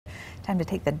time to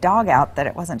take the dog out that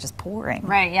it wasn't just pouring.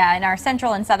 Right, yeah. In our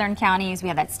central and southern counties, we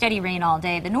had that steady rain all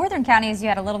day. The northern counties, you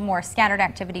had a little more scattered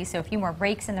activity, so a few more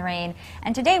breaks in the rain.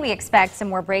 And today we expect some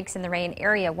more breaks in the rain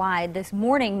area-wide. This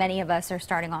morning, many of us are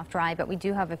starting off dry, but we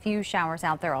do have a few showers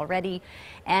out there already.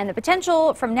 And the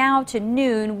potential from now to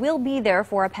noon will be there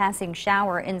for a passing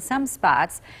shower in some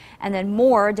spots, and then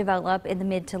more develop in the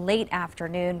mid to late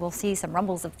afternoon. We'll see some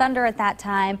rumbles of thunder at that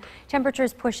time.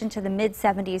 Temperatures push into the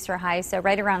mid-70s for highs, so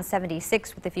right around 76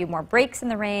 with a few more breaks in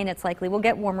the rain. It's likely we'll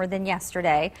get warmer than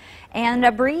yesterday. And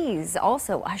a breeze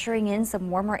also ushering in some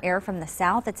warmer air from the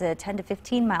south. It's a 10 to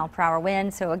 15 mile per hour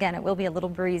wind, so again, it will be a little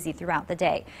breezy throughout the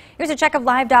day. Here's a check of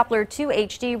live Doppler 2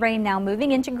 HD rain now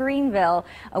moving into Greenville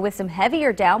with some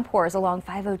heavier downpours along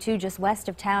 502 just west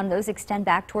of town. Those extend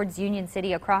back towards Union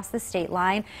City across the state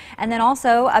line. And then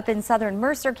also up in southern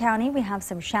Mercer County, we have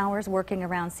some showers working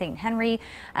around St. Henry.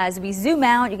 As we zoom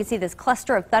out, you can see this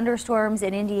cluster of thunderstorms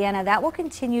in Indiana. That will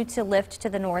continue to lift to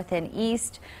the north and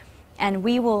east. And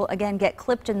we will again get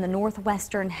clipped in the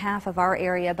northwestern half of our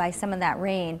area by some of that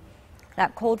rain.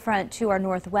 That cold front to our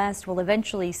northwest will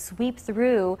eventually sweep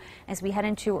through as we head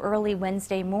into early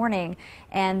Wednesday morning,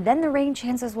 and then the rain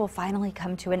chances will finally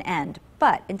come to an end.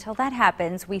 But until that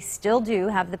happens, we still do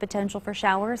have the potential for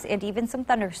showers and even some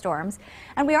thunderstorms,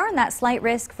 and we are in that slight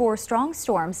risk for strong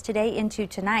storms today into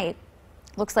tonight.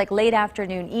 Looks like late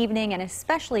afternoon, evening, and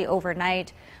especially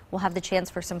overnight, we'll have the chance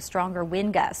for some stronger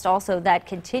wind gusts. Also, that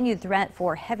continued threat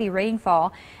for heavy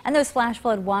rainfall and those flash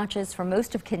flood watches for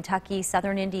most of Kentucky,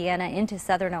 southern Indiana into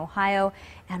southern Ohio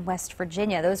and West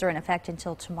Virginia. Those are in effect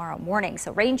until tomorrow morning.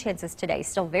 So rain chances today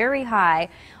still very high,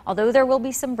 although there will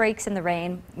be some breaks in the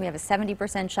rain. We have a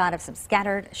 70% shot of some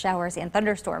scattered showers and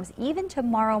thunderstorms. Even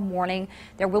tomorrow morning,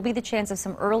 there will be the chance of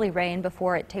some early rain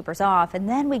before it tapers off. And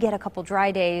then we get a couple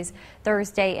dry days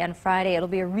Thursday and Friday. It'll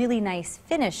be a really nice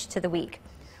finish to the week.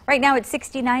 Right now it's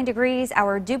 69 degrees.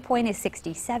 Our dew point is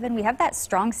 67. We have that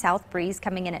strong south breeze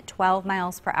coming in at 12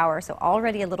 miles per hour, so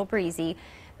already a little breezy.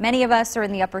 Many of us are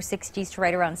in the upper 60s to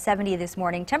right around 70 this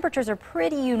morning. Temperatures are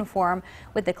pretty uniform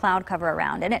with the cloud cover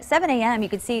around. And at 7 a.m. you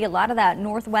can see a lot of that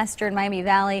northwestern Miami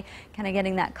Valley kind of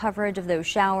getting that coverage of those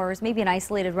showers, maybe an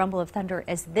isolated rumble of thunder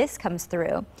as this comes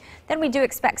through. Then we do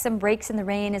expect some breaks in the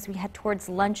rain as we head towards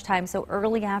lunchtime, so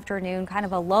early afternoon, kind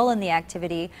of a lull in the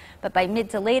activity. But by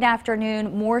mid to late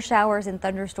afternoon, more showers and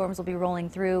thunderstorms will be rolling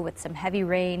through with some heavy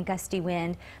rain, gusty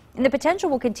wind. And the potential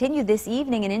will continue this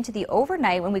evening and into the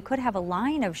overnight when we could have a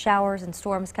line of showers and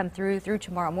storms come through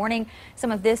tomorrow morning. Some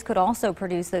of this could also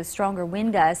produce those stronger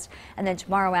wind gusts. And then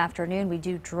tomorrow afternoon, we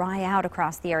do dry out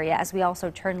across the area as we also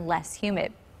turn less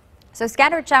humid. So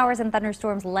scattered showers and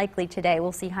thunderstorms likely today.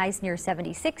 We'll see highs near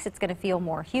 76. It's going to feel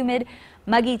more humid.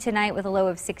 Muggy tonight with a low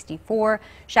of 64.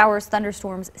 Showers,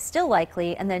 thunderstorms still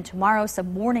likely. And then tomorrow,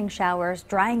 some morning showers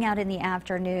drying out in the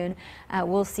afternoon.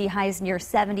 We'll see highs near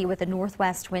 70 with a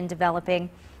northwest wind developing.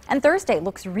 And Thursday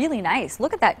looks really nice.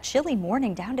 Look at that chilly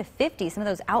morning down to 50. Some of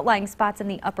those outlying spots in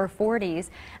the upper 40s.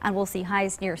 And we'll see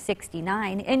highs near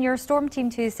 69. In your Storm Team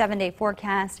 2 7-day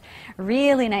forecast,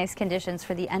 really nice conditions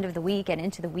for the end of the week and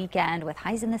into the weekend with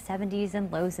highs in the 70s and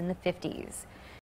lows in the 50s.